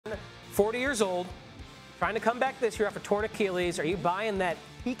40 years old, trying to come back this year off a torn Achilles. Are you buying that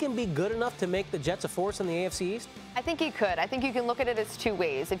he can be good enough to make the Jets a force in the AFC East? I think he could. I think you can look at it as two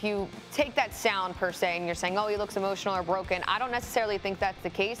ways. If you take that sound per se and you're saying, oh, he looks emotional or broken, I don't necessarily think that's the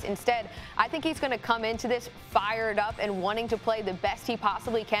case. Instead, I think he's going to come into this fired up and wanting to play the best he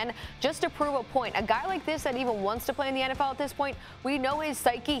possibly can just to prove a point. A guy like this that even wants to play in the NFL at this point, we know his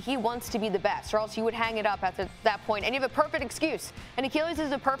psyche. He wants to be the best, or else you would hang it up at that point. And you have a perfect excuse. And Achilles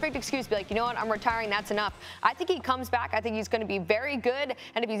is a perfect excuse to be like, you know what, I'm retiring. That's enough. I think he comes back. I think he's going to be very good.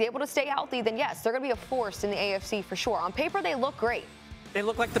 And if he's able to stay healthy, then yes, they're going to be a force in the AFC for sure. On paper, they look great. They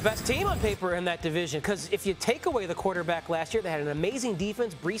look like the best team on paper in that division, because if you take away the quarterback last year, they had an amazing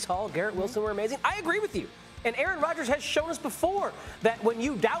defense. Breece Hall, Garrett Wilson were amazing. I agree with you. And Aaron Rodgers has shown us before that when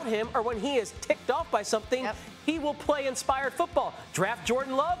you doubt him or when he is ticked off by something, he will play inspired football. Draft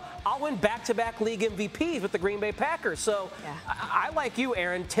Jordan Love, I'll win back-to-back league MVPs with the Green Bay Packers. So I like you,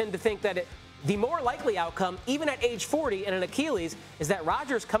 Aaron, tend to think that the more likely outcome, even at age 40 and an Achilles, is that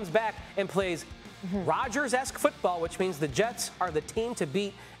Rodgers comes back and plays Rodgers-esque football, which means the Jets are the team to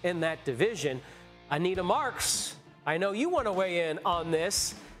beat in that division. Anita Marks, I know you want to weigh in on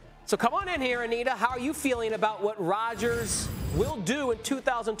this. So come on in here, Anita. How are you feeling about what Rodgers will do in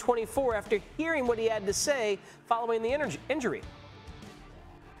 2024 after hearing what he had to say following the injury?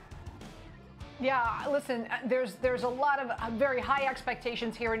 Yeah, listen, there's a lot of very high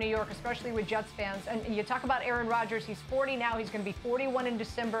expectations here in New York, especially with Jets fans. And you talk about Aaron Rodgers, he's 40 now, he's going to be 41 in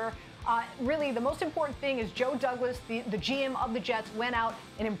December. Really, the most important thing is Joe Douglas, the GM of the Jets, went out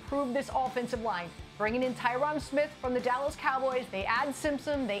and improved this offensive line, bringing in Tyron Smith from the Dallas Cowboys. They add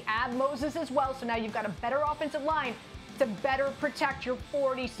Simpson, they add Moses as well. So now you've got a better offensive line to better protect your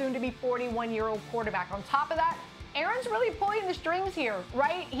 40, soon to be 41-year-old quarterback. On top of that, Aaron's really pulling the strings here,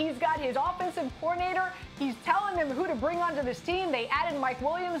 right? He's got his offensive coordinator. He's telling them who to bring onto this team. They added Mike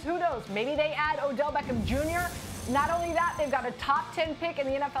Williams. Who knows? Maybe they add Odell Beckham Jr. Not only that, they've got a top 10 pick in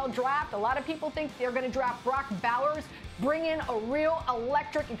the NFL draft. A lot of people think they're going to draft Brock Bowers, bring in a real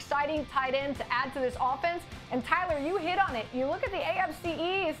electric, exciting tight end to add to this offense. And Tyler, you hit on it. You look at the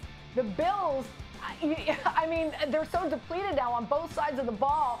AFC East, the Bills, I mean, they're so depleted now on both sides of the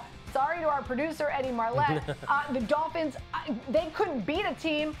ball. Sorry to our producer, Eddie Marlette. The Dolphins, they couldn't beat a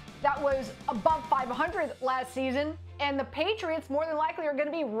team that was above 500 last season. And the Patriots, more than likely, are going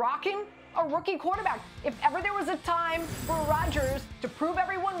to be rocking a rookie quarterback. If ever there was a time for Rodgers to prove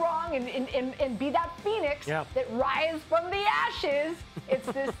everyone wrong and be that phoenix that rise from the ashes, it's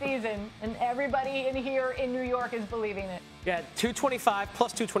this season. And everybody in here in New York is believing it. Yeah, 225,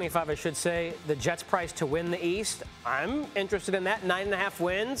 plus 225, I should say, the Jets' price to win the East. I'm interested in that. 9.5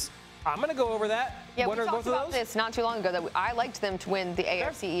 wins. I'm going to go over that. Yeah, what we are talked both of about those? this not too long ago that I liked them to win the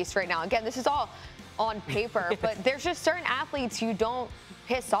AFC East right now. Again, this is all on paper, but there's just certain athletes you don't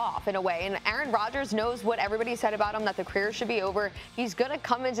piss off in a way. And Aaron Rodgers knows what everybody said about him, that the career should be over. He's going to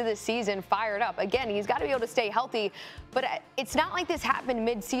come into this season fired up. Again, he's got to be able to stay healthy, but it's not like this happened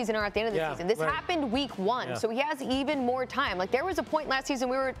mid-season or at the end of the season. This happened week 1, so he has even more time. Like, there was a point last season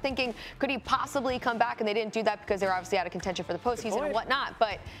we were thinking, could he possibly come back? And they didn't do that because they were obviously out of contention for the postseason and whatnot.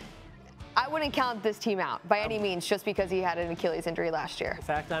 But I wouldn't count this team out by any means just because he had an Achilles injury last year. In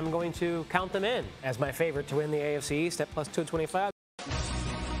fact, I'm going to count them in as my favorite to win the AFC East at plus 225.